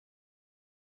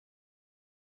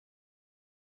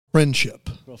Friendship.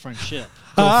 Girlfriendship.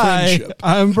 Hi,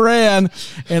 I'm Bran,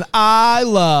 and I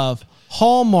love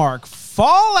Hallmark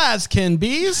Fall as Can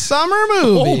Be summer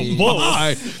movies. Oh,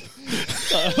 whoa.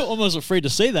 I'm almost afraid to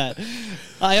say that.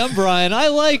 Hi, I'm Brian. I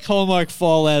like Hallmark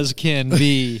Fall as Can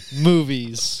Be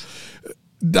movies.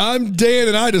 I'm Dan,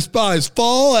 and I despise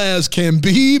Fall as Can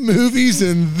Be movies,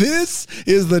 and this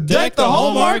is the Deck the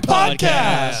Hallmark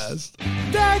podcast.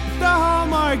 Deck the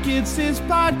Hallmark, it's his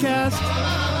podcast.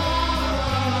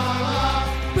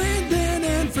 Brandon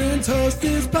and friends host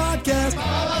this podcast.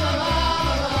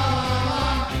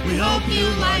 We hope you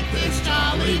like this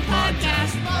jolly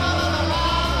podcast.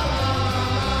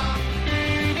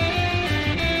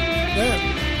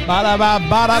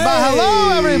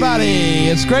 Hello, everybody.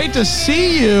 It's great to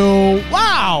see you.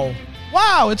 Wow,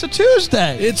 it's a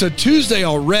Tuesday. It's a Tuesday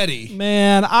already.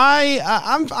 Man,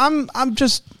 I'm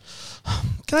just.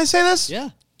 Can I say this? Yeah.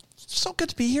 So good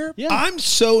to be here. Yeah. I'm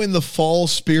so in the fall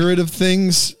spirit of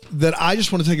things that I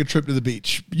just want to take a trip to the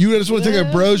beach. You just want to take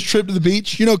a bros trip to the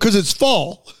beach? You know, because it's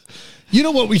fall. You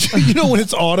know what we do? You know when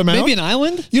it's autumn out? Maybe an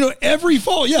island? You know, every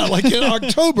fall, yeah, like in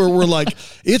October, we're like,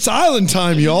 it's island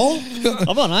time, y'all.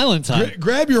 How about island time?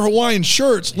 Grab your Hawaiian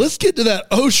shirts. Let's get to that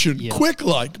ocean quick,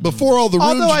 like, before all the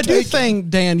rooms Although I are do taken. think,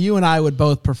 Dan, you and I would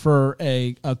both prefer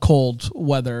a cold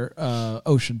weather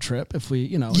ocean trip if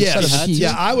we, instead of heat.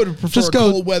 Yeah, I would prefer Just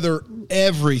go- cold weather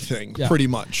everything, pretty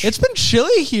much. It's been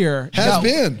chilly here.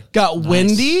 Got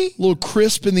windy. A little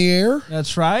crisp in the air.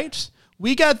 That's right.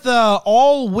 We got the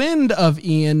all wind of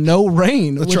Ian, no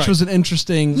rain, which right. was an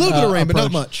interesting A little bit of rain, but not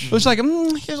approach. much. It was like,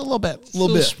 here's a little bit. A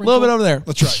little bit. A little bit over there.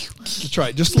 That's right. That's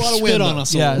right. Just a lot of Spit wind. on though.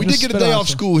 us a Yeah, little. We did just get a spit day on off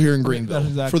us. school here in Greenville That's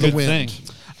exactly. for the Good wind. thing.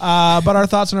 But our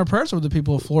thoughts and our prayers with the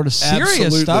people of Florida. Serious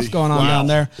Absolutely. stuff going on Wow. down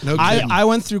there. No kidding. I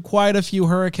went through quite a few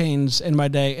hurricanes in my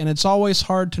day, and it's always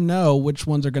hard to know which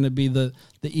ones are going to be the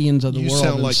Ians of the You world.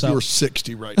 sound And like so- you're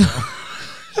 60 right now.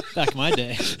 Back in my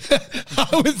day. I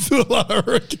went through a lot of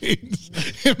hurricanes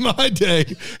in my day,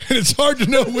 and it's hard to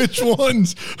know which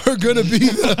ones are going to be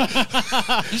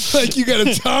the. Like you got a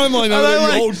timeline on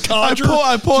I the old codger.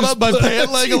 I pulled up my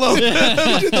pant leg a little bit.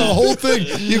 You did the whole thing.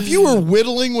 If you were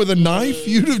whittling with a knife,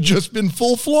 you'd have just been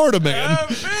full Florida man. I've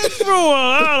been through a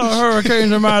lot of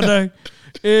hurricanes in my day.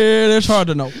 It's hard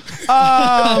to know.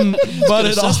 But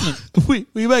it all, we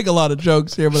make a lot of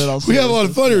jokes here, but it also We have a lot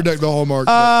of fun here, Deck the Hallmark.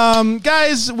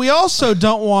 guys, we also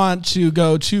don't want to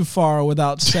go too far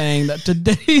without saying that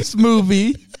today's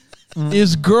movie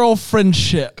is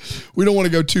Girlfriendship. We don't want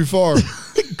to go too far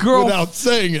without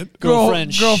saying it.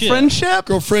 Girlfriendship.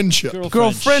 Girlfriendship.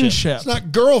 Girlfriendship. It's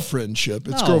not girlfriendship.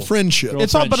 It's No.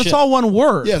 girlfriendship. But it's all one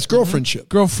word. Yes, girlfriendship.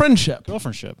 Girlfriendship.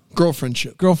 Girlfriendship.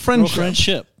 Girlfriendship. Girlfriendship.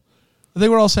 Girlfriendship. I think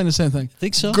we're all saying the same thing.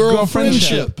 Think so?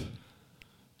 Girlfriendship.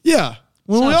 Yeah.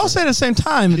 When we Sounds all right. say it at the same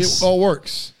time, It all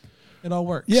works. it all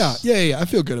works. Yeah. I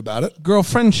feel good about it.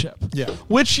 Girlfriendship. Yeah.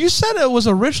 Which you said it was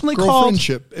originally called.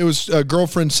 Girlfriendship. It was a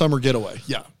girlfriend summer getaway.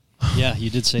 Yeah. Yeah, you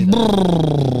did say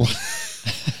that.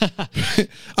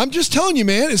 I'm just telling you,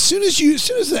 man, as soon as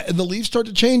the leaves start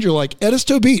to change, you're like,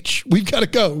 Edisto Beach. We've got to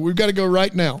go. We've got to go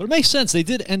right now. But it makes sense. They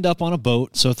did end up on a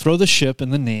boat, so throw the ship in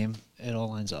the name. It all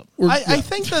lines up. I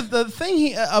think that the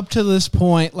thing up to this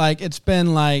point, like it's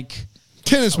been like,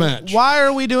 Tennis match. why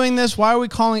are we doing this? Why are we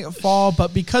calling it fall?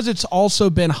 But because it's also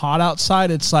been hot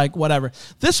outside, it's like whatever.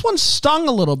 This one stung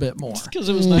a little bit more Because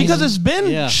it was nice. because it's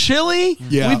been Yeah. chilly.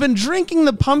 Yeah. We've been drinking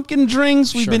the pumpkin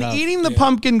drinks. We've Sure been have. eating the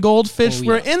pumpkin goldfish. Oh,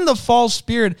 We're yeah. in the fall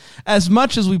spirit as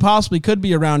much as we possibly could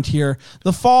be around here.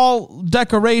 The fall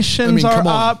decorations come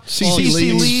are on. up. CC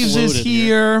CC Leaves is Exploded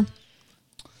here.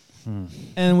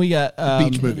 And we got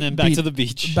Beach movie. And then back to the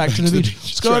beach. Back to the beach. Let's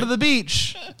That's go right. to the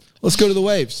beach. Let's go to the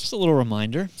waves. Just a little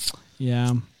reminder.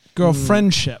 Yeah.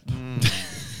 Girlfriendship.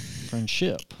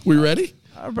 Friendship. We ready?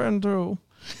 I've been through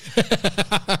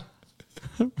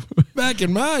Back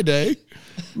in my day.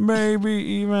 maybe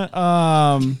even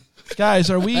guys,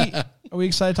 are we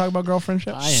excited to talk about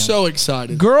Girlfriendship? I am. So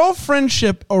excited.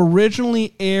 Girlfriendship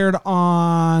originally aired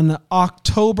on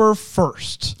October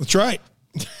 1st. That's right.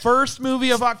 First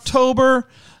movie of October,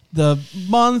 the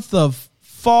month of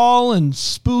fall and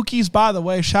spookies. By the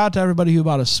way, shout out to everybody who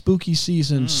bought a spooky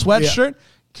season sweatshirt.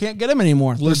 Can't get them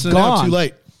anymore. They're Listen gone. out too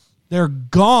late. They're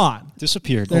gone.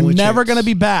 Disappeared. They're Only never chance. going to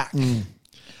be back.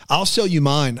 I'll sell you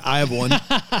mine. I have one.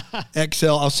 XL.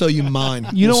 I'll sell you mine.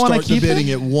 You don't wanna start the keep it? bidding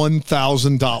at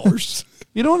 $1,000.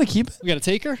 You don't want to keep it? We got a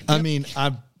taker? I mean,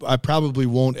 I probably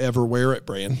won't ever wear it,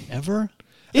 Bran. Ever?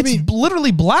 It's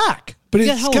literally black. But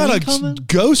You it's got got Halloween a coming?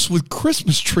 ghost with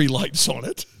Christmas tree lights on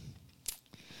it.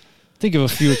 Think of a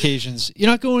few occasions. You're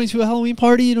not going to a Halloween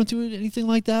party? You don't do anything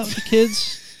like that with the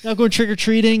kids? Not going trick or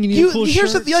treating. You need a cool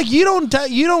here's shirt. you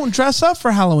don't dress up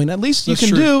for Halloween. At least you That's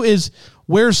can true. do is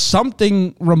wear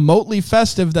something remotely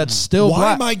festive that's still Why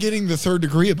black. am I getting the third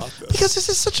degree about this? Because this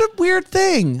is such a weird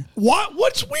thing.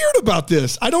 What's weird about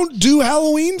this? I don't do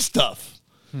Halloween stuff.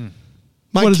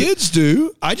 My What is kids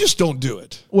do. I just don't do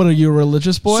it. What are you, a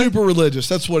religious boy? Super religious.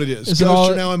 That's what it is. Is it Ghosts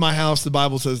all- are now in my house. The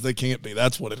Bible says they can't be.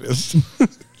 That's what it is.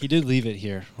 He did leave it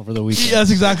here over the weekend. Yeah,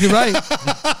 that's exactly right.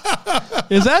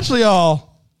 It's actually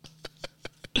all.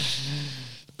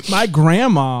 My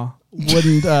grandma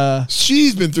wouldn't.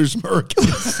 She's been through some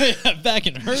hurricanes. Back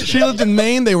in her. She lived in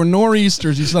Maine. They were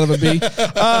nor'easters, you son of a bee.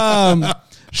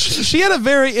 She had a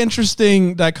very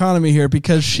interesting dichotomy here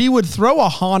because she would throw a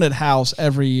haunted house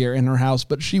every year in her house,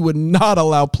 but she would not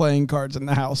allow playing cards in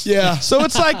the house. Yeah. So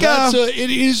it's like it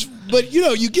is, but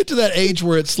you get to that age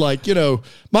where it's like,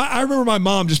 I remember my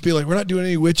mom just being like, we're not doing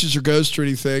any witches or ghosts or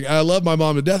anything. I love my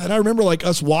mom to death. And I remember like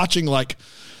us watching like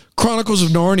Chronicles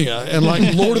of Narnia and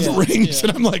like Lord of the Rings.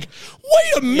 And I'm like,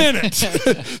 wait a minute.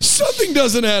 Something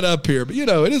doesn't add up here, but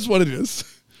it is what it is.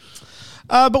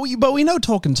 but we know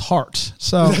Tolkien's heart.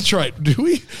 So That's right. Do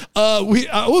we? I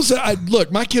will say,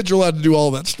 look, my kids are allowed to do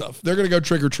all that stuff. They're going to go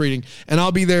trick or treating, and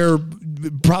I'll be there.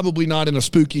 Probably not in a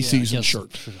spooky season yes.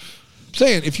 shirt.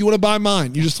 Saying, if you want to buy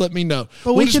mine, you just let me know.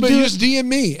 But you you just DM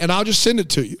me, and I'll just send it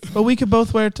to you. But we could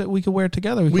both wear it. We could wear it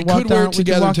together. We walk could wear down, it together and We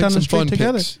could walk take down the some street fun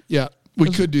together. pics. Yeah, we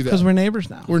could do that because we're neighbors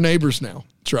now. We're neighbors now.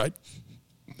 That's right.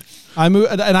 I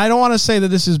moved, and I don't want to say that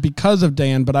this is because of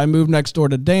Dan, but I moved next door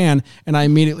to Dan, and I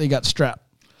immediately got strep.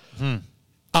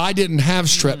 I didn't have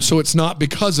strep, so it's not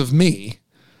because of me.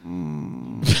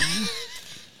 You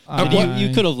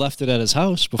could have left it at his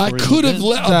house before. I could have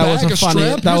left a That was bag a of funny-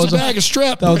 strep. that Here's was a a- bag of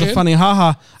strep. That was a man. funny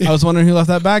haha. I was wondering who left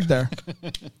that bag there.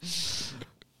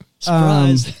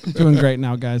 Surprise. Doing great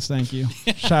now, guys. Thank you.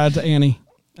 Shout out to Annie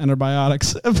and her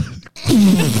biotics.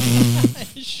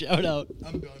 Shout out.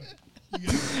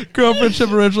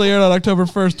 Girlfriendship originally aired on October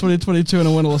 1st, 2022, and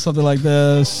it went a little something like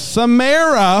this.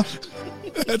 Samara,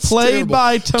 That's played terrible.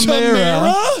 by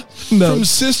Tamara. No. From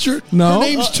Sister. No. Her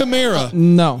name's Tamara.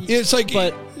 No. It's like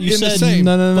But you in the said- same.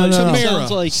 No. But Tamara. it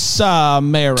sounds like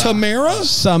Samara. Tamara.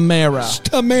 Samara.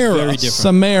 Tamara. Very different.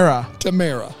 Samara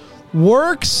Tamara.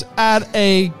 works at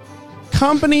a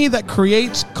company that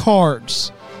creates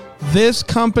cards. This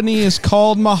company is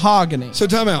called Mahogany. So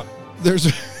time out. There's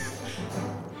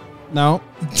No.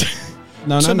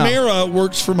 No. Tamara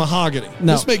works for Mahogany.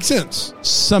 No. This makes sense.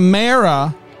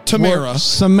 Samara. Tamara.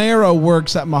 Samara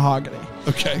works at Mahogany.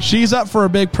 Okay. She's up for a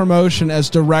big promotion as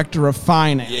director of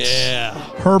finance. Yeah.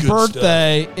 Her Good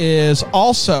birthday is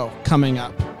also coming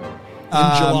up. In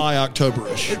July,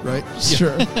 October-ish, right?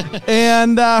 Sure.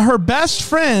 And her best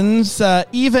friends,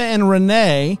 Eva and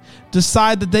Renee,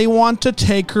 decide that they want to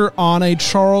take her on a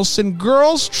Charleston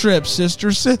girls trip,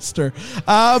 sister.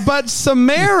 But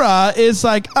Samara is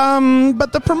like,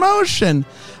 but the promotion.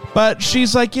 But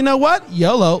she's like, you know what?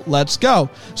 YOLO, let's go.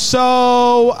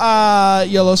 So,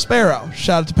 YOLO Sparrow.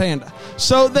 Shout out to Panda.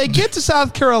 So they get to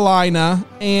South Carolina,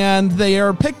 and they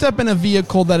are picked up in a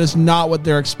vehicle that is not what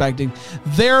they're expecting.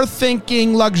 They're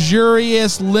thinking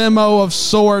luxurious limo of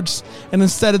sorts, and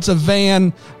instead it's a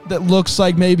van that looks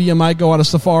like maybe you might go on a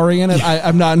safari in it.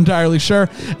 I'm not entirely sure.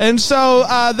 And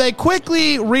so they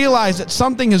quickly realize that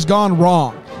something has gone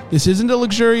wrong. This isn't a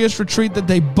luxurious retreat that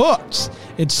they booked.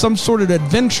 It's some sort of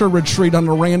adventure retreat on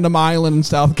a random island in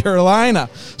South Carolina.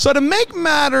 So to make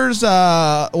matters,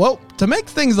 to make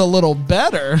things a little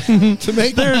better, To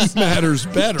make matters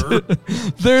better.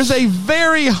 there's a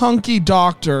very hunky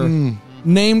doctor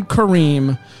named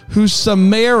Kareem who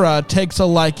Samara takes a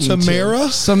liking Tamara? to.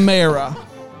 Samara.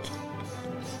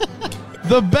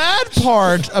 The bad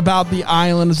part about the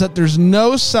island is that there's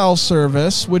no cell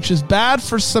service, which is bad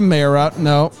for Samara.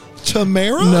 No.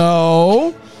 Tamara?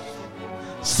 No.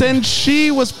 Since she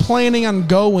was planning on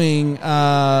going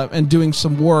and doing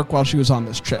some work while she was on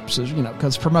this trip, so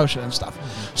because promotion and stuff.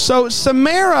 So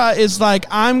Samara is like,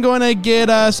 I'm going to get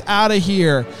us out of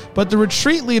here. But the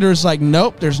retreat leader is like,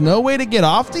 nope, there's no way to get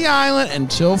off the island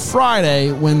until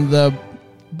Friday when the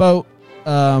boat,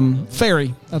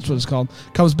 ferry, that's what it's called,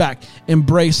 comes back.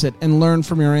 Embrace it and learn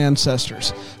from your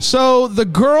ancestors. So the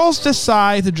girls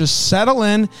decide to just settle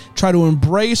in, try to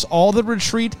embrace all the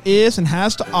retreat is and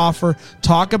has to offer,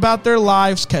 talk about their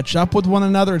lives, catch up with one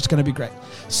another. It's going to be great.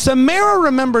 Samara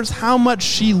remembers how much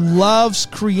she loves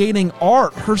creating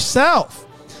art herself.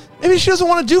 Maybe she doesn't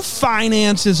want to do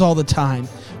finances all the time.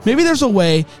 Maybe there's a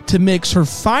way to mix her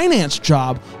finance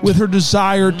job with her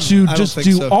desire to I just don't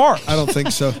think do so. art. I don't think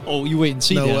so. Oh, you wait and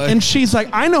see. No Dan. way. And she's like,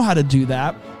 I know how to do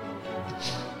that.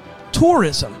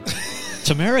 Tourism.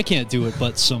 Tamara can't do it,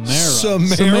 but Samara.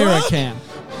 Samara can.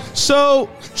 So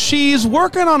she's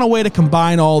working on a way to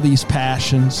combine all these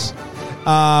passions.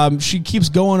 She keeps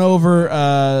going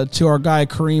over to our guy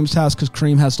Kareem's house because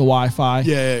Kareem has the Wi-Fi.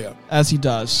 Yeah. As he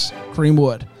does. Kareem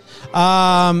would.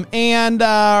 And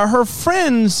her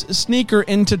friends sneak her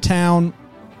into town.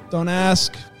 Don't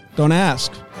ask.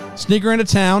 Sneak her into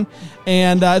town,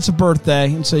 and it's a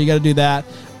birthday, and so you got to do that.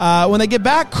 When they get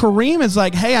back, Kareem is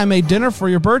like, hey, I made dinner for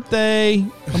your birthday.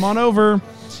 Come on over.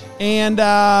 And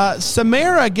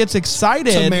Samara gets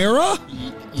excited. Samara?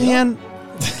 Dan,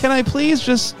 can I please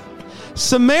just...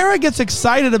 Samara gets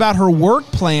excited about her work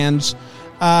plans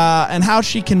and how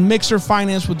she can mix her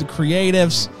finance with the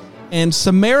creatives. And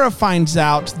Samara finds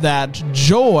out that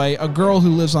Joy, a girl who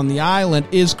lives on the island,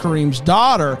 is Kareem's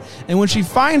daughter. And when she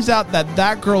finds out that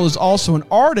that girl is also an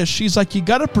artist, she's like, you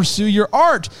got to pursue your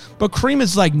art. But Kareem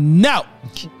is like, no,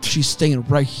 she's staying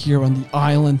right here on the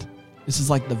island. This is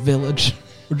like the village.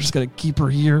 We're just going to keep her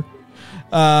here.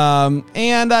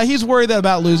 And he's worried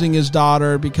about losing his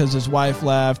daughter because his wife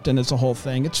left, and it's a whole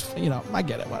thing. It's, I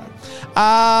get it, whatever.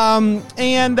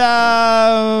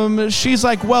 And she's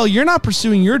like, well, you're not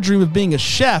pursuing your dream of being a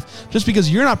chef. Just because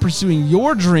you're not pursuing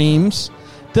your dreams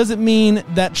doesn't mean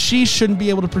that she shouldn't be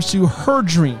able to pursue her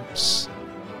dreams.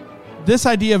 This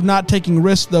idea of not taking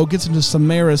risks, though, gets into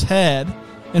Samara's head,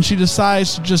 and she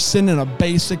decides to just send in a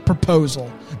basic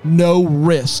proposal. No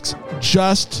risks,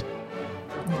 just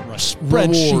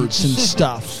spreadsheets and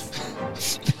stuff.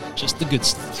 Just the good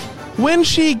stuff. When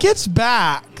she gets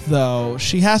back, though,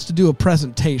 she has to do a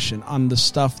presentation on the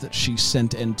stuff that she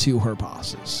sent in to her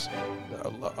bosses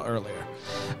earlier.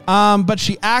 But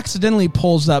she accidentally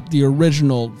pulls up the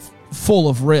original full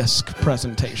of risk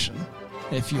presentation,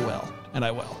 if you will, and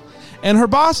I will. And her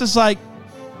boss is like,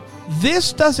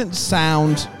 this doesn't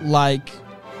sound like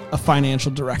a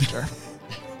financial director.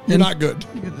 You're not good.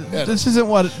 This isn't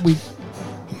what we...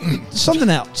 Something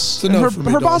else. And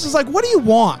her boss is like, what do you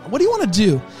want? What do you want to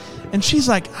do? And she's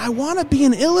like, I want to be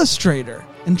an illustrator.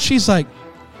 And she's like,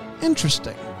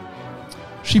 interesting.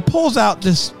 She pulls out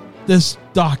this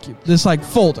document, this like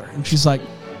folder, and she's like,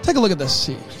 take a look at this.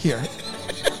 See here.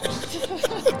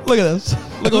 Look at this.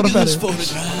 Look what I found here.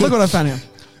 Look what I found here.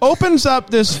 Opens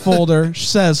up this folder. She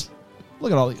says,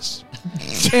 look at all these.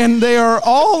 And they are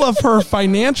all of her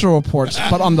financial reports,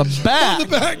 but on the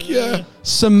back, yeah.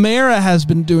 Samara has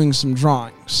been doing some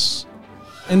drawings.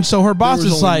 And so her boss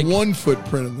is like, one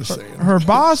footprint in the sand. Her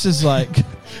boss is like,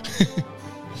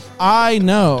 I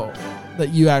know that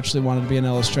you actually wanted to be an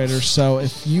illustrator, so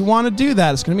if you want to do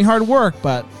that, it's going to be hard work,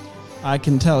 but I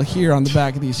can tell here on the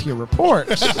back of these here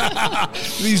reports,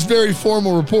 these very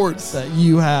formal reports, that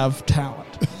you have talent.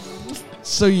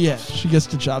 So yeah, she gets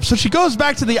the job. So she goes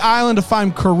back to the island to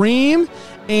find Kareem,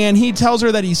 and he tells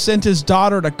her that he sent his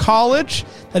daughter to college,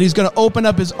 that he's going to open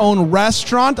up his own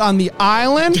restaurant on the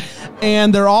island,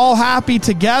 and they're all happy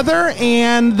together,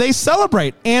 and they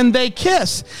celebrate, and they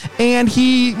kiss. And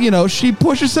she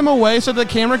pushes him away so the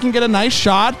camera can get a nice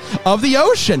shot of the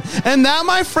ocean. And that,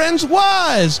 my friends,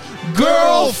 was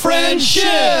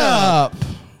Girlfriendship.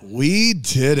 We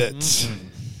did it. Mm-hmm.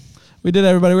 We did,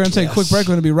 everybody. We're going to take a quick break.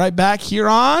 We're going to be right back here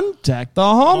on Deck the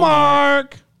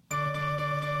Hallmark.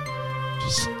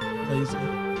 Just lazy.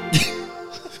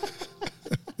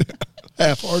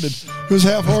 Half-hearted. It was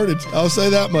half-hearted. I'll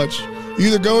say that much. You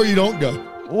either go or you don't go.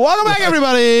 Welcome back,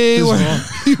 everybody. You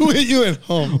went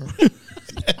Hallmark.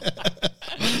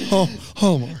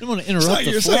 Hallmark. I don't want to interrupt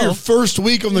It's not your first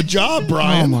week on the job,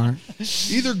 Brian. Hallmark.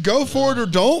 Either go for it or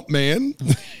don't, man.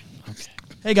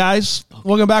 Hey, guys.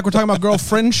 Welcome back. We're talking about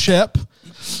Girlfriendship.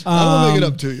 I'll make it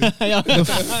up to you.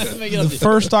 The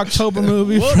first October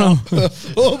movie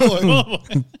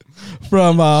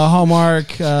from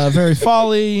Hallmark. Very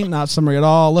folly, not summary at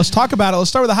all. Let's talk about it.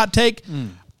 Let's start with a hot take.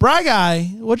 Bry Guy,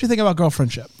 what do you think about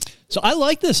Girlfriendship? So I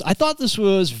like this. I thought this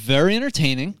was very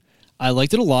entertaining. I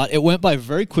liked it a lot. It went by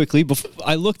very quickly.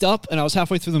 I looked up, and I was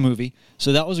halfway through the movie,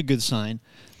 so that was a good sign.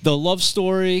 The love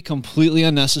story, completely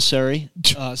unnecessary.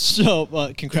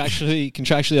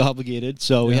 Contractually obligated.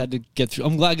 So we had to get through.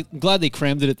 I'm glad they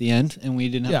crammed it at the end, and we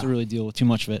didn't have to really deal with too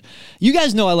much of it. You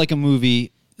guys know I like a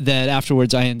movie that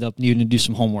afterwards I end up needing to do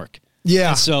some homework. Yeah.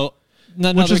 And so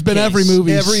which has been every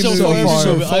movie so far.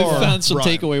 I've found some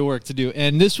takeaway work to do,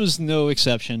 and this was no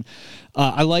exception.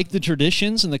 I like the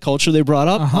traditions and the culture they brought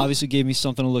up. Obviously gave me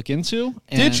something to look into.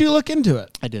 Did you look into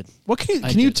it? I did. What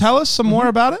can you tell us some more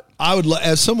about it? I would,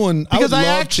 as someone, because I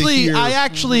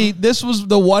actually, this was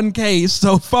the one case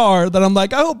so far that I'm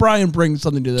like, I hope Brian brings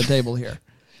something to the table here.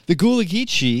 The Gullah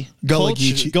Geechee. Gullah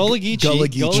Geechee. Gullah Geechee. Gullah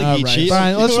Geechee. All right,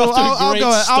 Brian,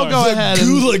 I'll go ahead.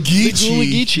 Gullah The Gullah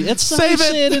Geechee. It's Save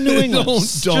save it in New England.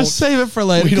 Don't. Just save it for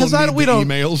later We don't because need we the don't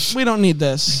emails. We don't need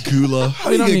this. Gula. How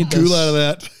We do don't you need get gula this. out of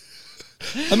that?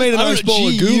 I made a nice bowl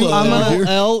of G-U-L-L-A-H. gula.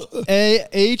 out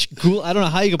here. Gula. I don't know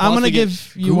how you could I'm possibly going to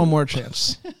give you one more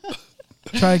chance.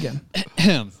 Try again.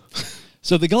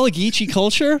 So the Gullah Geechee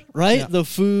culture, right? Yeah. The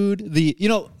food,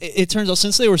 it turns out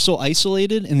since they were so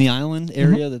isolated in the island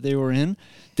area that they were in,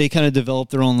 they kind of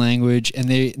developed their own language, and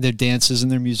their dances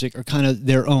and their music are kind of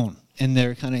their own, and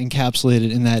they're kind of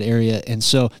encapsulated in that area, and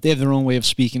so they have their own way of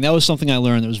speaking. That was something I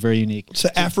learned that was very unique. It's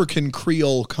an African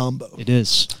Creole combo. It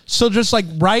is. So just like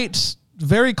right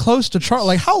very close to Charlotte.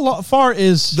 Like how far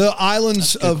is The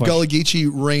islands of question. Gullah Geechee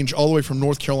range all the way from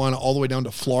North Carolina all the way down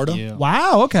to Florida. Yeah.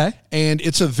 Wow, okay. And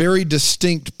it's a very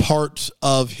distinct part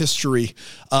of history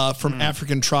from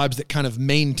African tribes that kind of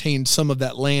maintained some of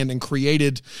that land and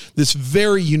created this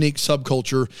very unique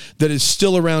subculture that is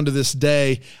still around to this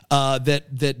day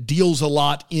that deals a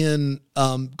lot in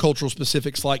cultural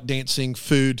specifics like dancing,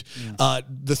 food,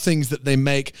 the things that they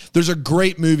make. There's a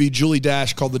great movie, Julie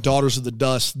Dash, called The Daughters of the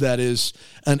Dust that is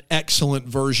an excellent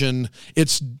version.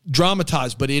 It's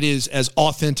dramatized, but it is as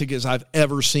authentic as I've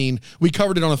ever seen. We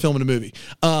covered it on a film and a movie.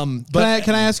 But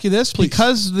Can I ask you this? Please.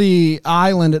 Because the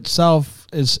island itself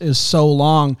is so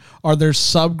long, are there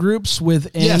subgroups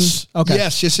within? Yes. Okay.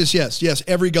 Yes.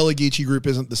 Every Gullah Geechee group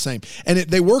isn't the same. And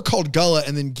they were called Gullah,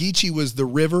 and then Geechee was the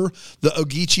river, the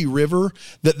Ogeechee River,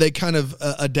 that they kind of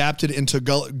adapted into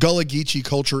Gullah. Gullah Geechee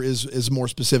culture is more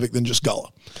specific than just Gullah.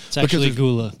 It's actually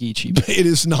Gullah Geechee. It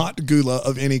is not Gula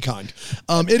of any kind.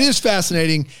 It is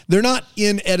fascinating. They're not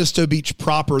in Edisto Beach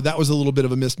proper. That was a little bit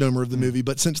of a misnomer of the movie,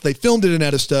 but since they filmed it in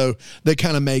Edisto, they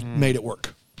kind of made it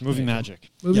work. Movie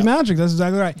magic. Movie magic. That's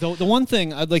exactly right. The one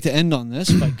thing I'd like to end on this,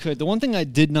 if I could, the one thing I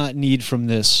did not need from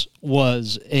this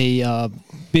was a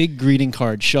big greeting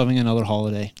card shoving another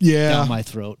holiday down my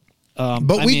throat.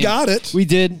 But we got it. We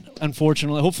did,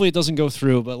 unfortunately. Hopefully it doesn't go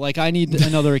through, but I need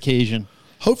another occasion.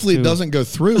 Hopefully it doesn't go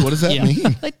through. What does that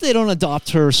mean? Like they don't adopt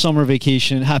her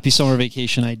happy summer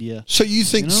vacation idea. So you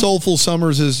think Soulful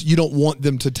Summers is you don't want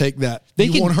them to take that?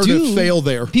 You want her to fail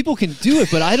there. People can do it,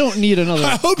 but I don't need another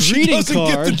I hope she greeting doesn't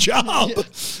card. get the job.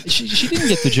 She didn't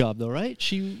get the job though, right?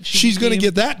 She's going to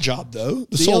get that job though.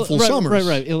 The Soulful right, Summers.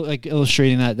 Right. Like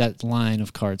illustrating that line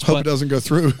of cards. Hope it doesn't go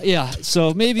through. Yeah,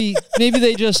 so maybe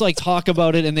they just talk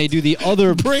about it and they do the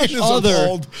other Brand is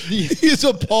appalled. He is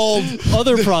appalled.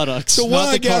 other products. So not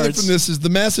what I the gathered cards. from this is the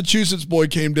Massachusetts boy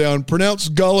came down,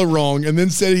 pronounced Gullah wrong, and then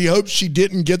said he hopes she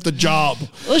didn't get the job.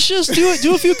 Let's just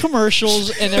do a few commercials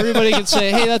and everybody can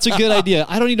say, "Hey, that's a good idea."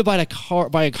 I don't need to buy a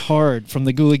card from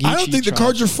the Gullah Geechee. I don't think the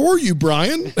cards are for you,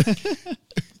 Brian.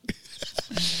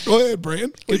 Go ahead,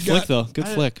 Brian. What Good you flick got? though. Good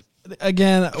flick.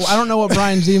 Again, I don't know what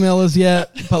Brian's email is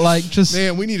yet, but just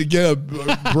Man, we need to get a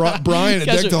Brian at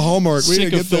Guys Deck are to Hallmark. We need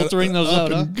sick to of get that filtering those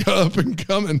up out, up and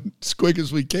coming as quick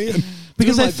as we can.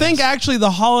 because my I think best. actually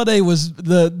the holiday was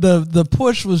the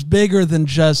push was bigger than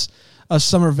just a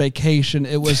summer vacation.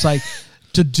 It was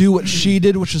to do what she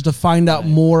did, which is to find out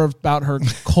more about her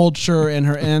culture and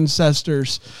her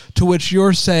ancestors. To which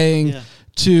you're saying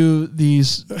to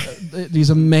these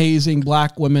amazing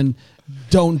black women,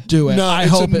 don't do it. No, I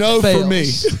it's hope a no it fails. for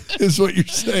me, is what you're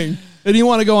saying. And you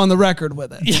want to go on the record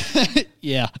with it.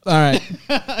 Yeah. All right.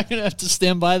 I'm gonna have to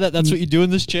stand by that. That's what you do in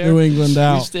this chair. New England You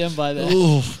out. stand by that.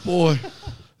 Oh boy,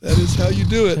 that is how you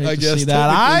do it. Hate I to guess see that.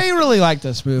 I really like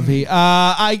this movie.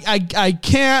 I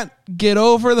can't get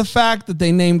over the fact that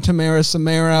they named Tamara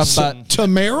Samara, but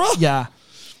Tamara. yeah.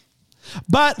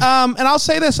 But and I'll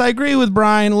say this, I agree with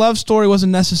Brian. Love story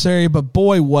wasn't necessary, but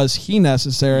boy was he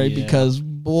necessary because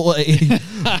boy,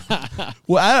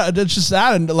 well, it's just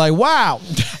that and wow.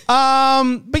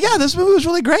 But yeah, this movie was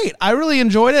really great. I really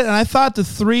enjoyed it, and I thought the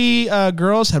three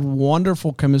girls had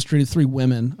wonderful chemistry. The three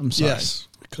women. I'm sorry. Yes.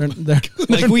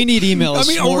 They're We need emails. I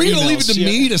mean, are more we going to leave it emails. to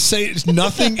me to say it's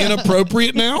nothing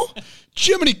inappropriate now?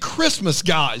 Jiminy Christmas,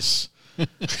 guys.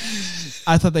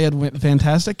 I thought they had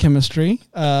fantastic chemistry.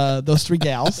 Those three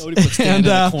gals. Somebody put Stan in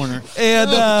the corner.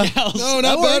 And No,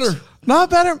 not better. not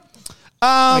better.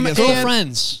 guess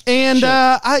Girlfriends. And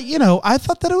I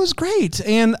thought that it was great.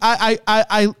 And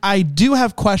I do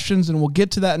have questions, and we'll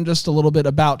get to that in just a little bit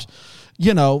about,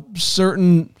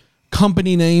 certain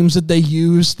company names that they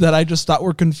use that I just thought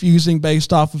were confusing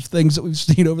based off of things that we've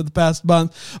seen over the past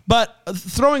month. But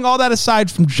throwing all that aside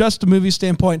from just a movie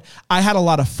standpoint, I had a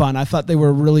lot of fun. I thought they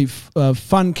were really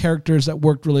fun characters that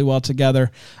worked really well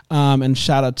together. And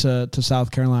shout out to South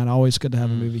Carolina. Always good to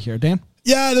have a movie here. Dan?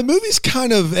 Yeah, the movie's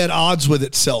kind of at odds with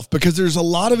itself because there's a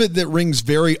lot of it that rings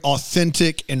very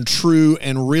authentic and true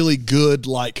and really good.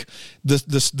 Like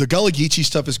the Gullah Geechee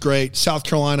stuff is great. South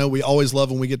Carolina, we always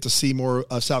love when we get to see more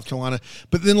of South Carolina.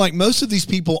 But then like most of these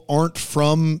people aren't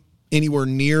from anywhere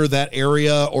near that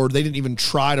area, or they didn't even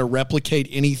try to replicate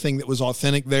anything that was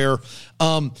authentic there.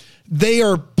 They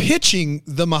are pitching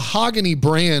the Mahogany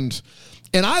brand.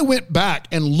 And I went back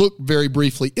and looked very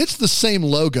briefly. It's the same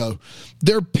logo.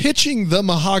 They're pitching the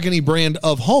Mahogany brand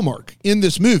of Hallmark in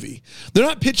this movie. They're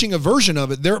not pitching a version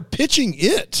of it. They're pitching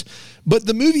it. But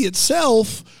the movie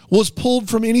itself was pulled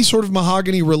from any sort of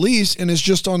Mahogany release and is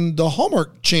just on the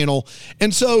Hallmark channel.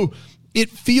 And so it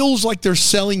feels like they're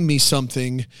selling me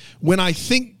something when I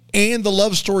think, and the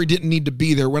love story didn't need to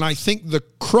be there, when I think the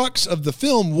crux of the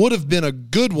film would have been a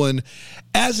good one.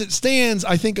 As it stands,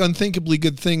 I think Unthinkably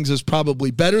Good Things is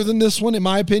probably better than this one, in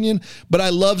my opinion. But I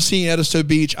love seeing Edisto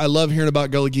Beach. I love hearing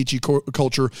about Gullah Geechee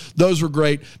culture. Those were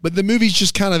great. But the movie's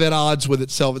just kind of at odds with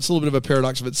itself. It's a little bit of a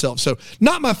paradox of itself. So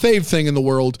not my fave thing in the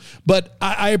world, but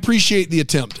I appreciate the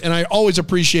attempt. And I always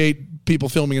appreciate people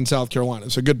filming in South Carolina.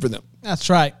 So good for them. That's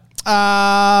right.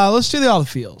 Let's do all the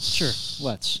feels. Sure,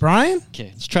 let's. Brian?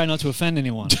 Okay, let's try not to offend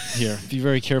anyone here. Be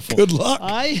very careful. Good luck.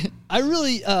 I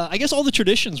really, I guess all the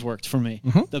traditions worked for me.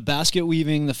 Mm-hmm. The basket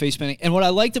weaving, the face painting. And what I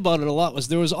liked about it a lot was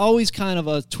there was always kind of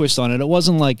a twist on it. It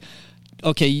wasn't like,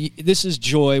 okay, this is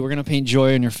joy. We're going to paint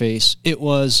joy on your face. It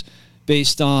was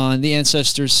based on the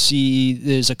ancestors see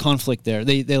there's a conflict there.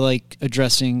 They like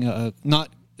addressing, not,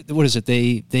 what is it?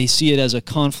 They see it as a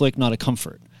conflict, not a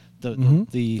comfort.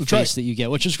 The face right. that you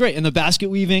get, which is great. And the basket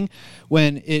weaving,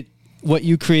 when what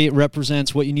you create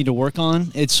represents what you need to work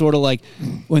on. It's sort of like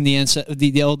when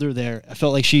the elder there, I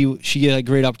felt like she had a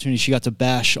great opportunity. She got to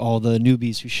bash all the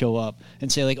newbies who show up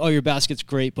and say like, oh, your basket's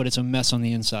great, but it's a mess on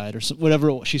the inside, or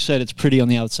whatever she said. It's pretty on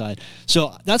the outside.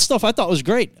 So that stuff I thought was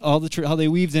great. All how they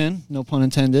weaved in, no pun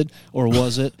intended, or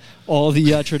was it, all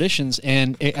the traditions,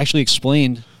 and it actually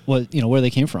explained where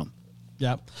they came from.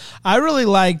 Yeah. I really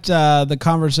liked the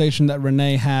conversation that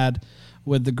Renee had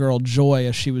with the girl Joy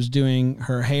as she was doing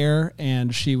her hair,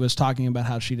 and she was talking about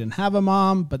how she didn't have a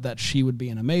mom, but that she would be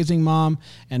an amazing mom,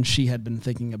 and she had been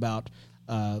thinking about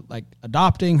like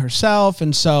adopting herself.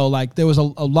 And so like there was a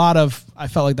lot of, I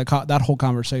felt like that whole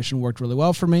conversation worked really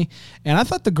well for me. And I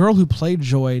thought the girl who played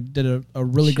Joy did a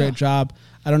really great job.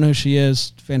 I don't know who she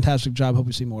is. Fantastic job. Hope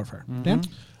we see more of her. Mm-hmm. Dan?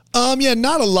 Yeah,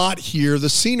 not a lot here. The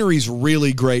scenery's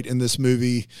really great in this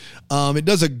movie. It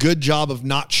does a good job of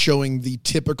not showing the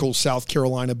typical South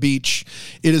Carolina beach.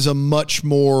 It is a much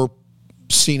more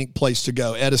scenic place to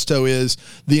go. Edisto is,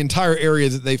 the entire area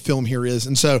that they film here is.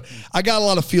 And so I got a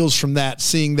lot of feels from that,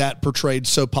 seeing that portrayed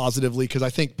so positively, because I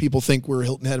think people think we're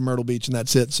Hilton Head and Myrtle Beach and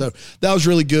that's it. So that was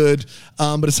really good.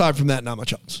 But aside from that, not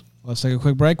much else. Let's take a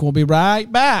quick break. We'll be right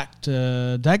back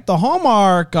to Deck the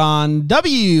Hallmark on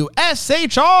WSHR.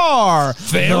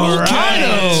 Feral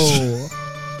Rhino.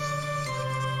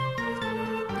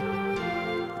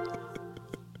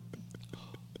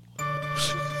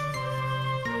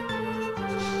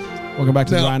 Welcome back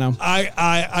to the Rhino.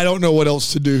 I don't know what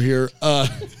else to do here.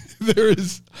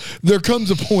 There comes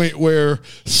a point where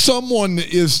someone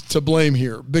is to blame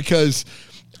here, because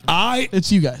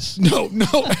it's you guys. No,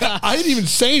 I didn't even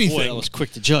say anything. Boy, I was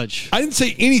quick to judge. I didn't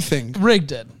say anything. Rig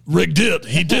did.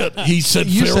 He did. He said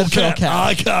feral cat.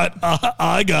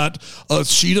 I got a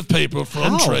sheet of paper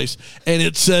from Trace, and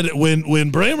it said when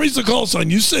Bram reads the call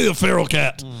sign, you say a feral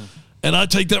cat. And I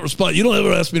take that response. You don't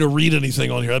ever ask me to read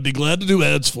anything on here. I'd be glad to do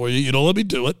ads for you. You don't let me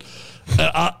do it.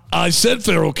 I said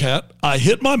feral cat. I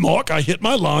hit my mark. I hit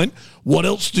my line. What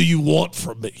else do you want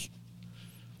from me?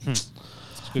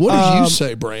 What did you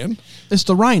say, Bran? It's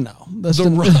the Rhino. That's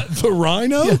the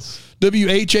Rhino? Yes.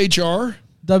 WHHR?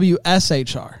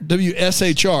 WSHR.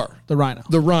 WSHR. The Rhino.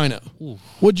 The Rhino.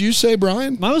 What'd you say,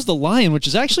 Brian? Mine was the lion, which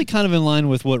is actually kind of in line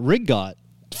with what Rig got.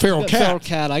 Feral cat. Feral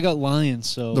cat. I got lion,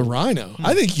 so. The Rhino.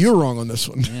 I think you're wrong on this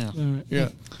one. Yeah. Yeah.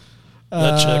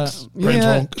 That checks. Brand's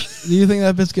wrong. Do you think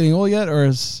that bit's getting old yet, or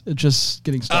is it just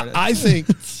getting started? I think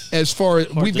as far as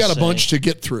we've got a bunch to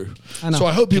get through. So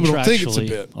I hope people don't think it's a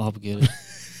bit. Obligated.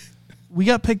 We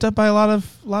got picked up by a lot of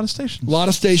stations. A lot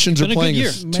of stations are playing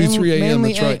us. 2-3 a.m.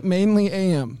 That's right. Mainly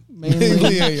AM.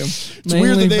 Mainly AM. It's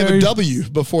weird that they have a W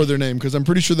before their name, because I'm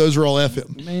pretty sure those are all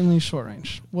FM. Mainly short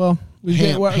range. Well,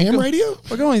 ham radio.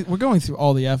 We're going through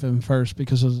all the FM first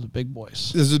because those are the big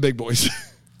boys. This is the big boys.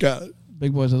 Got it.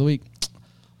 Big boys of the week.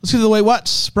 Let's do the wait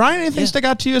what's. Brian, anything stick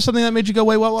out to you? Something that made you go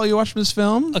wait what while you watched this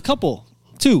film?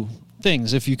 Two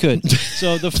things, if you could.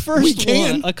 So the first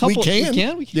one,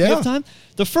 We have time.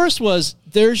 The first was,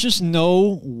 there's just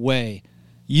no way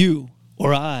you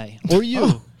or I or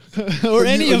you or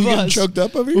any of getting us choked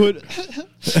up over here?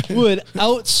 would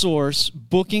outsource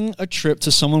booking a trip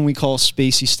to someone we call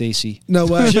Spacey Stacy. No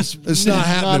way. It's not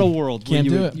happening. Not a world. Can't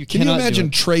where do it. You Can you cannot do imagine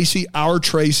it.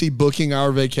 Tracy booking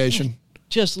our vacation?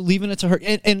 Just leaving it to her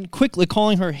and quickly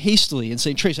calling her hastily and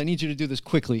saying, Trace, I need you to do this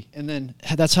quickly. And then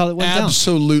that's how it went down.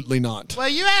 Absolutely not. Well,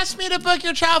 you asked me to book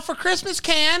your child for Christmas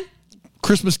can.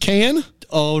 Christmas can?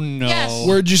 Oh, no. Yes.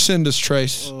 Where'd you send us,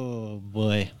 Trace? Oh,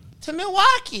 boy. To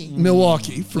Milwaukee.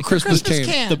 Milwaukee for Christmas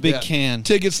can. The big can.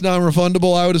 Tickets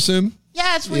non-refundable, I would assume.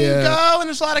 Yeah, it's where you go, and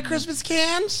there's a lot of Christmas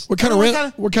cans. What kind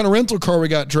of rental car we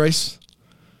got, Trace?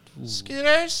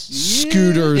 Scooters.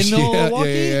 Scooters. In Milwaukee?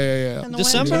 Yeah. In the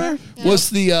December? winter. Yeah. What's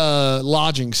the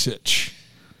lodging sitch?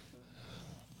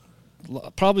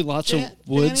 Probably lots of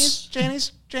woods.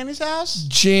 Janie's house.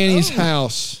 Janny's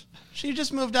house. She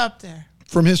just moved up there.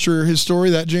 From history or his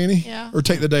story, that Janie? Yeah. Or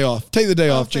take the day off. Take the day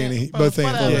off, things. Janie. Both, Both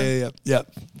things. whatever. Yeah.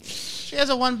 She has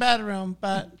a 1-bedroom,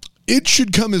 but It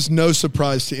should come as no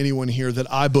surprise to anyone here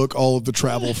that I book all of the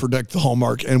travel for Deck the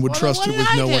Hallmark and would Well, trust then it what with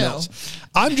did no I one do? else.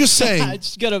 I'm just saying, I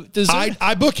just gotta.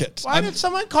 I book it. why did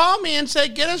someone call me and say,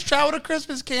 get us travel to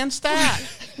Christmas can stat?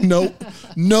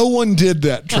 No one did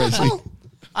that, Tracy.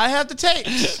 I have the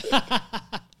tapes.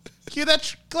 Cue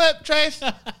that clip, Trace.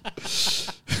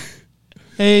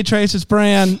 Hey, Trace, it's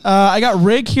Bran. I got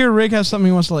Rig here. Rig has something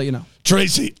he wants to let you know.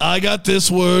 Tracy, I got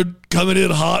this word coming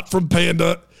in hot from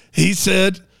Panda. He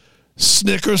said,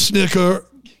 snicker,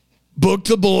 book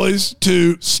the boys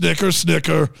to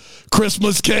snicker,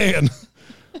 Christmas can.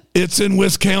 It's in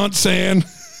Wisconsin.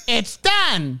 It's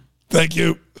done. Thank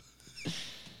you.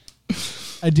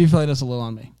 I do feel like that's a little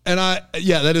on me. And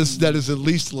that is at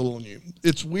least a little on you.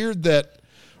 It's weird that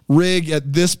Rig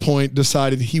at this point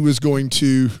decided he was going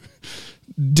to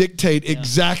dictate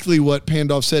exactly what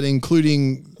Pandolf said,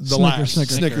 including the last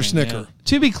snicker. Yeah.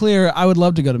 To be clear, I would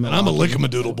love to go to And Milwaukee. I'm a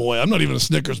lickamadoodle boy. I'm not even a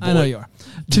Snickers boy. I know you are.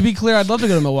 To be clear, I'd love to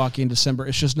go to Milwaukee in December.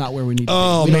 It's just not where we need to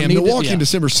Oh, be. We don't man. need to- Milwaukee yeah. in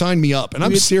December, sign me up. And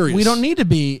I'm serious. We don't need to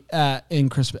be at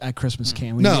Christmas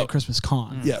Can. We need to be at Christmas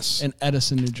Con. Yes. In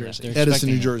Edison, New Jersey. they're Edison,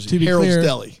 New expecting it. Jersey. To be Harold's clear,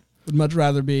 Deli. Would much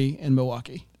rather be in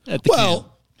Milwaukee. At the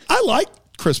Well, I like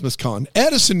Christmas Con.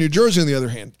 Edison, New Jersey, on the other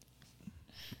hand.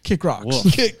 Kick rocks.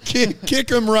 Whoa. Kick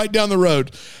them right down the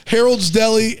road. Harold's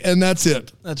Deli, and that's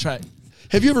it. That's right.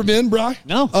 Have you ever been, Bri?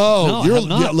 No. Oh, No, I you're have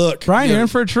not. Yeah, look. Brian, you're in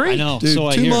for a treat. I know. Dude, so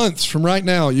I 2 hear. months from right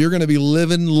now, you're going to be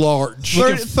living large.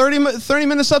 30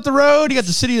 minutes up the road, you got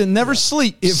the city that never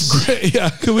sleeps.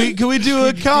 Could we do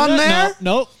a con there?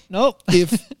 Nope.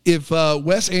 If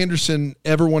Wes Anderson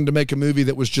ever wanted to make a movie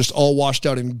that was just all washed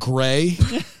out in gray,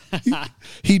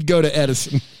 he'd go to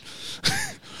Edison.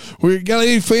 We got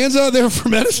any fans out there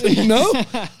from Edison? No?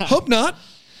 Hope not.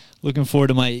 Looking forward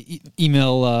to my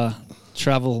email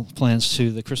travel plans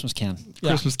to the Christmas can.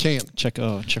 Christmas can. Check for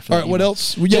All that right, what email.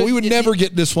 else? We would never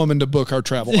get this woman to book our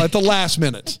travel at the last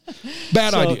minute.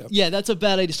 Bad idea. Yeah, that's a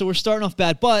bad idea. So we're starting off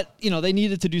bad, but they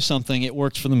needed to do something. It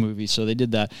worked for the movie, so they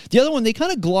did that. The other one, they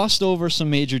kind of glossed over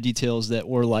some major details that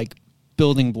were like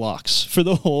building blocks for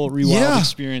the whole Rewild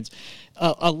experience.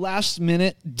 A last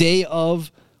minute day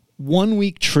of 1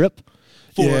 week trip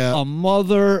for a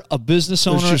mother, a business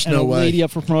owner, just and no a way. lady up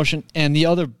for promotion. And the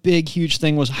other big, huge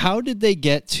thing was, how did they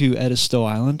get to Edisto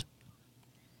Island?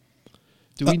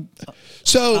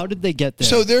 How did they get there?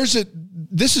 So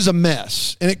this is a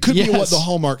mess, and it could be what the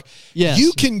Hallmark. Yes.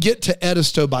 You can get to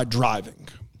Edisto by driving.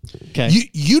 Okay.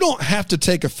 You don't have to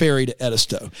take a ferry to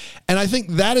Edisto. And I think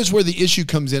that is where the issue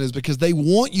comes in, is because they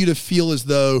want you to feel as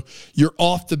though you're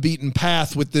off the beaten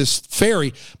path with this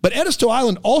ferry. But Edisto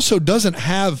Island also doesn't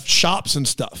have shops and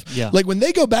stuff. Yeah. Like when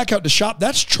they go back out to shop,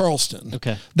 that's Charleston.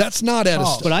 Okay. That's not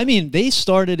Edisto. But I mean, they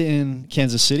started in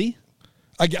Kansas City.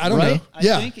 I don't right? know.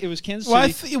 I think it was Kansas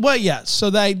City.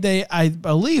 So I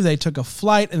believe they took a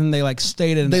flight and then they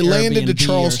stayed in. They landed to Airbnb or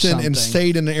Charleston and something.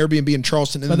 stayed in an Airbnb in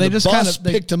Charleston. And But then they the just bus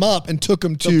kinda- picked them up and took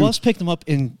them to... The bus picked them up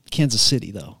in Kansas City,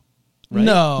 though. Right?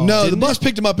 No, No, the Didn't bus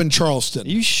picked them up in Charleston. Are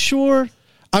you sure?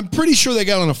 I'm pretty sure they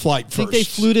got on a flight I first. think they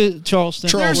flew to Charleston.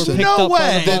 Charleston. Were picked No up by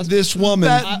the way. That bus. this woman...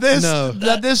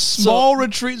 that this small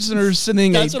retreat center is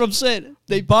sending That's a what I'm saying.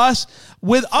 they bus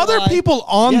with other Fly. people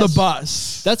on Yes. the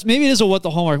bus. That's maybe it is a what the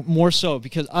Hallmark more so,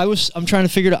 because I'm trying to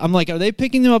figure it out. I'm like, are they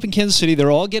picking them up in Kansas City?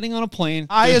 They're all getting on a plane.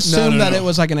 I assumed that it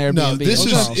was like an Airbnb. No, this in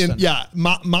is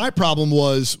Charleston. my problem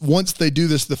was, once they do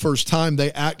this the first time,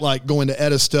 they act like going to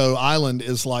Edisto Island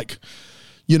is like,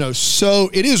 so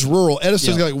it is rural.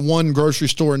 Edisto's got like one grocery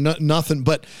store and nothing,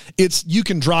 but you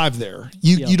can drive there.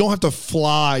 You don't have to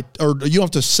fly, or you don't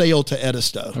have to sail to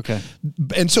Edisto. Okay.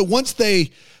 And so once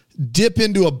they dip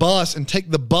into a bus and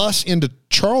take the bus into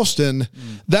Charleston,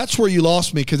 that's where you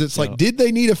lost me, because it's like, did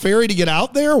they need a ferry to get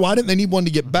out there? Why didn't they need one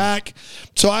to get back?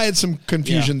 So I had some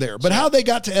confusion there. But how they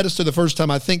got to Edison the first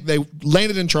time, I think they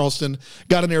landed in Charleston,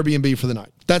 got an Airbnb for the night.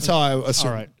 That's how I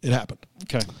assume it happened.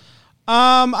 Okay.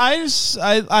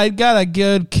 I got a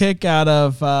good kick out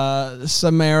of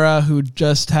Samara, who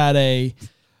just had a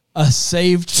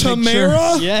saved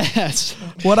Samara? picture. Yes.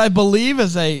 What I believe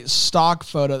is a stock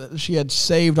photo that she had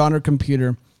saved on her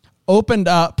computer, opened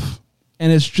up,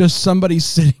 and it's just somebody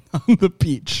sitting on the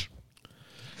beach.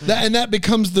 That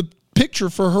becomes the picture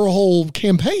for her whole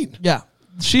campaign. Yeah.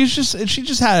 She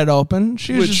just had it open.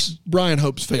 Which Brian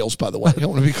hopes fails, by the way. I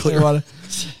want to be clear.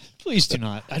 Please do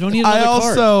not. I don't need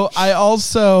another card. I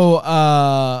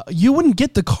also, you wouldn't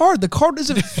get the card. The card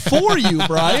isn't for you,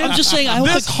 Brian. I'm just saying, I hope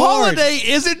this the card, holiday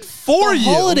isn't for you.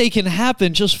 holiday can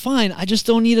happen just fine. I just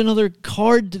don't need another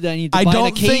card that I need to buy I on don't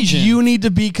occasion. think you need to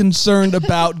be concerned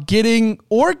about getting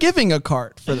or giving a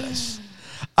card for this.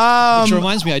 Which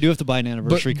reminds me, I do have to buy an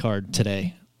anniversary card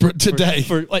today. Today.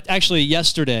 Actually,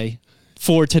 yesterday.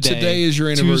 For today. Today is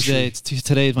your anniversary.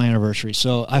 Today is my anniversary.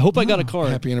 So I hope I got a card.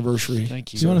 Happy anniversary.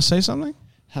 Thank you. Do you want to say something?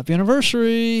 Happy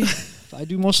anniversary. I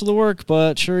do most of the work,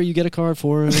 but sure, you get a card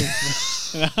for it.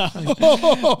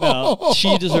 No,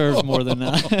 she deserves more than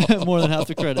that. More than half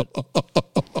the credit.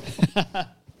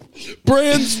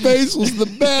 Brand's face was the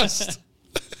best.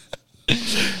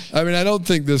 I mean, I don't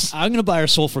think this. I'm gonna buy her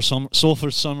soulful summer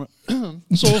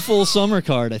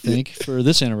card. I think for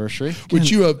this anniversary.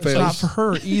 Which you have It's failed. not for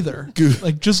her either.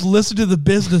 Like, just listen to the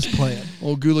business plan.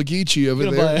 Old Gulagichi over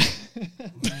there.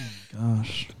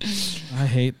 Gosh, I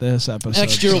hate this episode.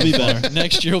 Next year will be better.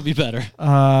 Next year will be better.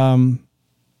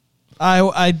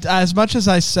 I as much as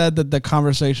I said that the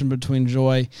conversation between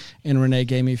Joy and Renee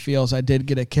gave me feels, I did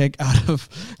get a kick out of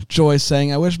Joy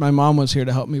saying, "I wish my mom was here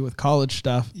to help me with college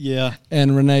stuff." Yeah.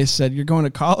 And Renee said, "You're going to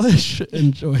college?"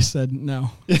 And Joy said, "No."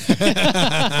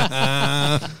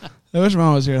 I wish my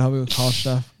mom was here to help me with college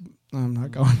stuff. I'm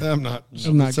not going. I'm not.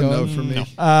 I'm not It's a going. no for me. No.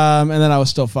 And then I was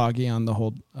still foggy on the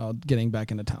whole getting back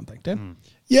into town thing. Did?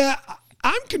 Yeah,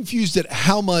 I'm confused at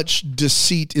how much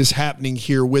deceit is happening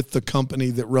here with the company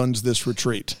that runs this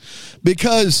retreat,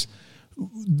 because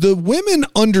the women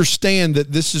understand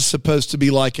that this is supposed to be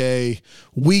like a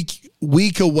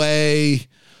week away,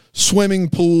 swimming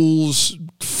pools,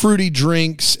 fruity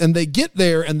drinks, and they get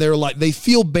there and they're like, they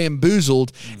feel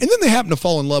bamboozled, and then they happen to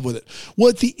fall in love with it. Well,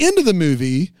 at the end of the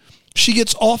movie, she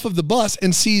gets off of the bus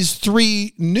and sees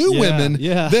 3 new women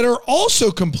that are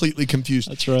also completely confused.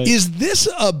 That's right. Is this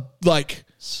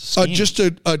just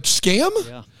a scam?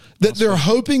 Yeah. That they're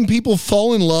hoping people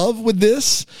fall in love with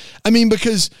this? I mean,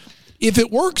 because if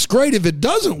it works, great. If it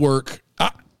doesn't work,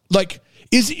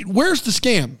 where's the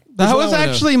scam? That was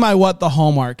actually my what the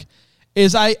hallmark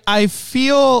is. I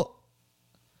feel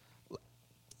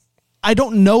I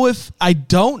don't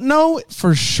know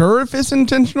for sure if it's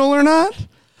intentional or not,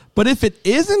 but if it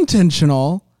is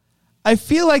intentional, I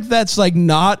feel like that's like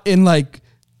not in like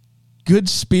good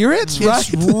spirits, right?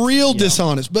 It's real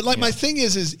dishonest. But my thing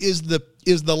is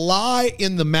the lie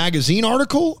in the magazine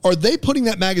article? Are they putting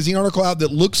that magazine article out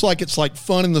that looks like it's like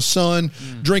fun in the sun,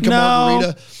 drink a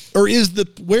margarita? Or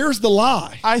where's the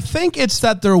lie? I think it's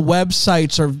that their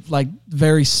websites are like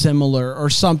very similar or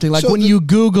something. Like So when you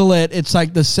Google it, it's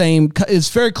like the same. It's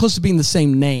very close to being the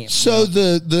same name. So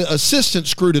the assistant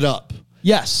screwed it up.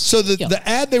 Yes. So the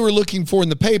ad they were looking for in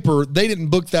the paper, they didn't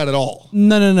book that at all.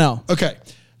 No. Okay.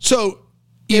 So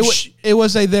It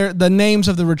was the names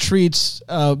of the retreats.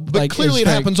 but clearly it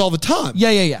happens all the time.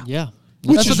 Yeah. Yeah.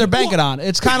 That's what they're banking on.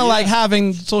 It's kind of like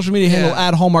having social media handle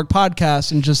at Hallmark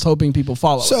Podcast and just hoping people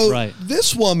follow. So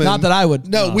this woman, not that I would.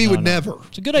 No, we would never.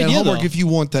 It's a good idea. Hallmark, though. if you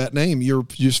want that name, you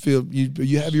just feel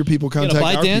you have your people contact.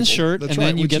 buy our Dan's people. shirt, That's and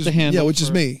then you get the handle. Yeah, which is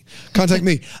me. Contact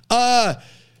me.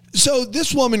 So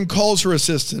this woman calls her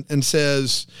assistant and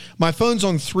says, "My phone's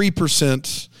on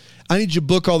 3%. I need you to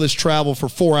book all this travel for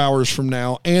 4 hours from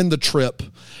now and the trip.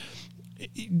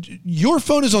 Your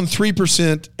phone is on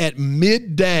 3% at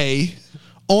midday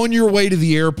on your way to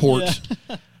the airport."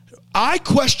 Yeah. I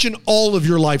question all of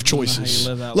your life choices.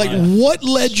 What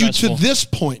led you to this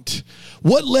point?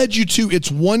 What led you to,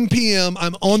 it's 1 p.m.,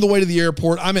 I'm on the way to the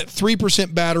airport, I'm at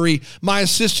 3% battery, my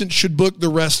assistant should book the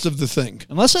rest of the thing?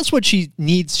 Unless that's what she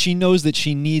needs. She knows that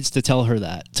she needs to tell her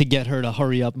that to get her to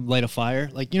hurry up and light a fire.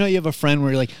 Like, you have a friend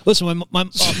where you're like, listen,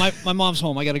 my mom's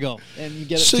home, I got to go. And you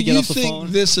get it to get off the phone. So you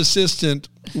think this assistant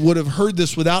would have heard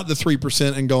this without the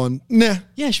 3% and going, nah.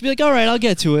 Yeah, she'd be like, all right, I'll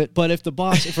get to it. But if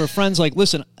her friend's like,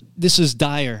 listen, this is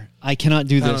dire, I cannot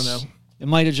do this. I don't know. It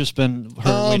might have just been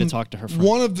her way to talk to her friend.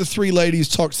 One of the three ladies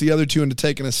talks the other two into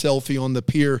taking a selfie on the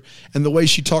pier, and the way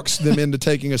she talks them into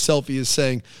taking a selfie is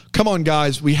saying, "Come on,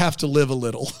 guys, we have to live a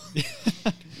little."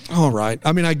 All right.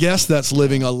 I mean, I guess that's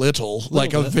living a little,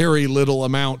 like a very little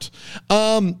amount.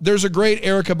 There's a great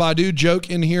Erykah Badu joke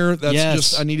in here. That's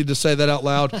just, I needed to say that out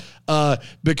loud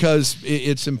because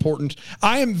it's important.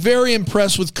 I am very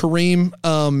impressed with Kareem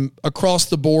across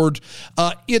the board.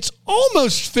 It's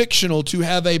almost fictional to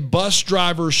have a bus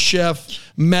driver, chef,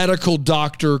 medical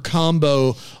doctor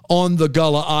combo on the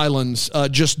Gullah Islands,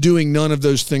 just doing none of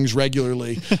those things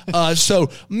regularly. So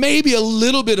maybe a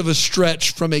little bit of a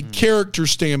stretch from a character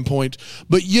standpoint,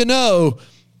 but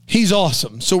he's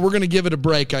awesome. So we're going to give it a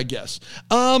break, I guess.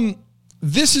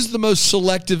 This is the most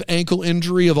selective ankle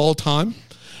injury of all time.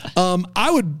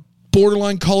 I would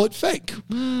borderline call it fake.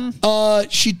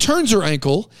 She turns her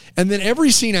ankle, and then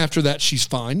every scene after that, she's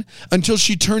fine until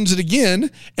she turns it again,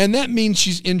 and that means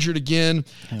she's injured again.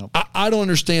 I don't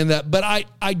understand that, but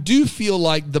I do feel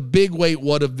like the big wait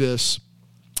what of this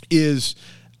is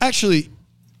actually,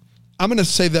 I'm going to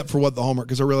save that for What the Hallmark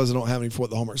because I realize I don't have any for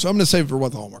What the Hallmark. So I'm going to save it for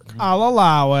What the Hallmark. I'll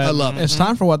allow it. I love it. It's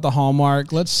time for What the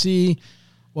Hallmark. Let's see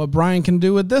what Brian can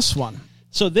do with this one.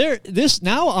 So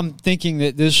now I'm thinking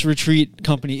that this retreat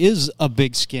company is a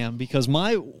big scam because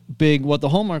my big what the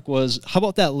Hallmark was, how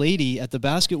about that lady at the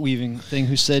basket weaving thing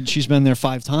who said she's been there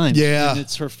 5 times? Yeah. And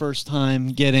it's her first time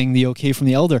getting the okay from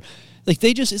the elder. Like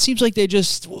it seems like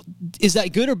is that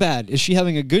good or bad? Is she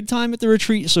having a good time at the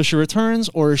retreat so she returns,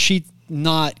 or is she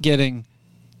not getting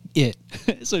it?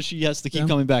 So she has to keep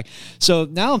coming back. So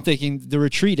now I'm thinking the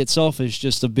retreat itself is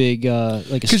just a big, like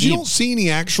a because you don't see any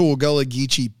actual Gullah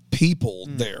Geechee people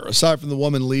there aside from the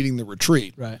woman leading the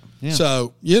retreat. Right. Yeah.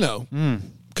 So,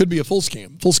 could be a full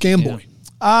scam boy.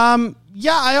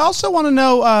 I also want to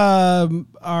know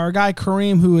our guy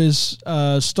Kareem, who is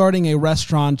starting a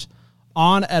restaurant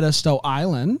on Edisto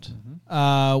Island,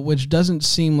 which doesn't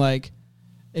seem like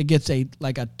it gets a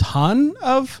ton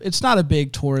of. It's not a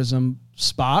big tourism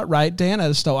spot, right, Dan?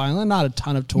 Edisto Island, not a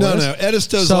ton of tourists. No,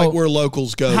 Edisto's like where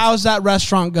locals go. How's that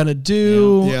restaurant going to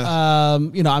do? Yeah.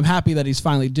 I'm happy that he's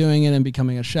finally doing it and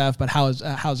becoming a chef, but how's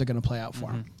it going to play out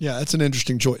for him? Yeah, that's an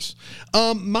interesting choice.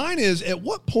 Mine is, at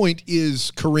what point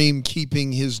is Kareem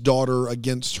keeping his daughter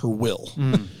against her will?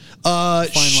 Fine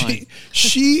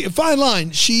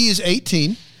line. She is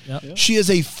 18. Yep. She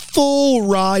has a full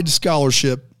ride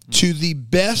scholarship to the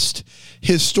best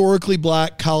historically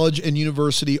black college and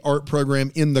university art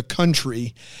program in the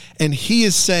country, and he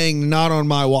is saying, not on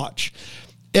my watch.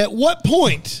 At what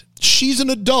point, she's an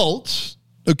adult,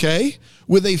 okay,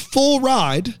 with a full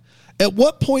ride, at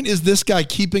what point is this guy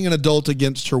keeping an adult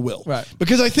against her will? Right.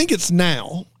 Because I think it's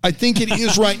now. I think it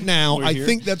is right now. I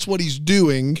think that's what he's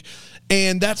doing,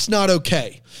 and that's not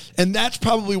okay. And that's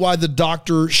probably why the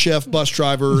doctor, chef, bus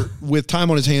driver with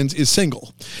time on his hands is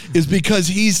single, is because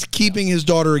he's keeping his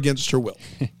daughter against her will.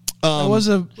 That was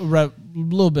a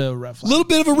little bit of a red flag. Little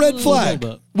bit of a red flag,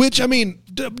 which, I mean,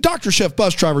 doctor, chef,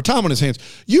 bus driver, time on his hands.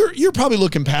 You're probably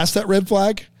looking past that red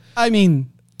flag. I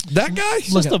mean, that guy?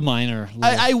 Just a minor.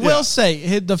 I will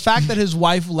say, the fact that his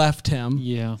wife left him.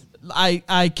 Yeah.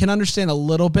 I can understand a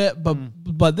little bit,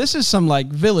 but this is some like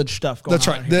village stuff going on. That's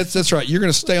right. Here. That's right. You're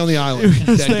going to stay on the island.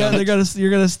 You're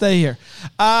gonna stay here.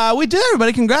 We did,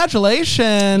 everybody.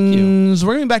 Congratulations.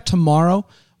 We're going to be back tomorrow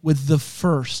with the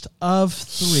first of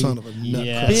 3 Son of a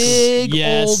nut. big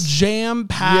old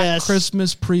jam-packed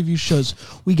Christmas preview shows.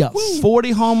 We got 40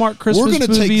 Hallmark Christmas movies. We're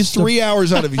going to take 3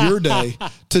 hours out of your day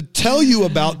to tell you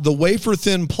about the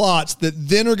wafer-thin plots that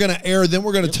then are going to air. Then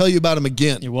we're going to tell you about them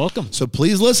again. You're welcome. So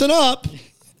please listen up.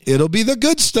 It'll be the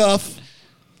good stuff.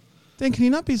 Dan, can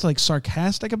you not be like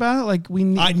sarcastic about it? Like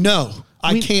I know.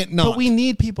 I can't not. But we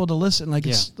need people to listen. Like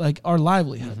it's like our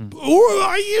livelihood. Or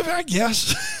I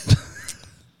guess.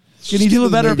 Can you do a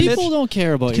better pitch? People don't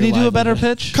care about Can you do a better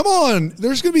pitch? Come on.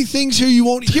 There's going to be things here you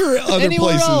won't hear at other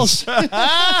Anywhere places.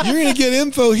 You're going to get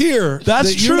info here. That's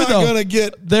that true, you're not though. going to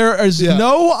get. There is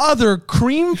no other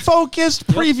cream-focused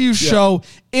preview show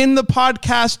in the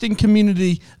podcasting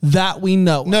community that we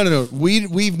know. No.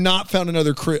 We've not found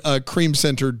another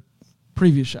cream-centered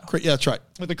preview show. Yeah, that's right.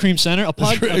 With the Cream Center, a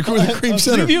podcast with the Cream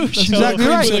Center. Preview That's show. exactly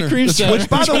right. With the Cream Center. Which,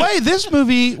 by the way, this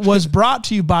movie was brought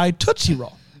to you by Tootsie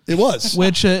Roll. It was.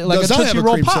 Which, like does a not Tootsie have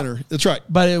Roll cream pop. center. That's right.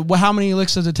 But how many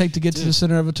licks does it take to get to the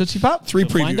center of a Tootsie Pop? 3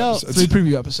 preview episodes. 3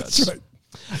 preview episodes. That's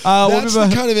right. That's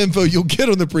the kind of info you'll get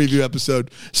on the preview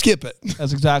episode. Skip it.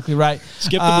 That's exactly right.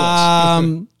 Skip the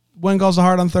bliss. When Goes the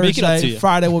Heart on Make it up to Thursday. you.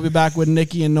 Friday, we'll be back with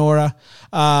Nikki and Nora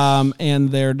and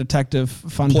their detective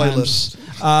fun Playlist.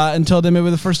 times. Until then, maybe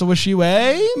the first to wish you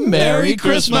a Merry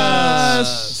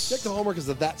Christmas. Deck the Hallmark is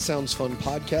the That Sounds Fun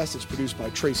podcast. It's produced by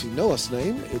Tracy Nillis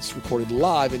Name. It's recorded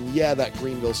live in that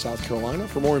Greenville, South Carolina.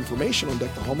 For more information on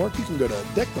Deck the Hallmark, you can go to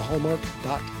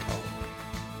deckthehallmark.com.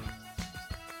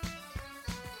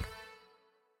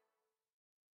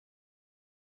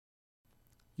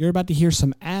 You're about to hear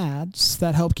some ads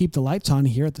that help keep the lights on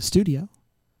here at the studio.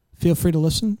 Feel free to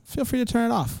listen. Feel free to turn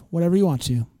it off, whatever you want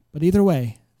to. But either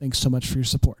way, thanks so much for your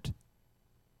support.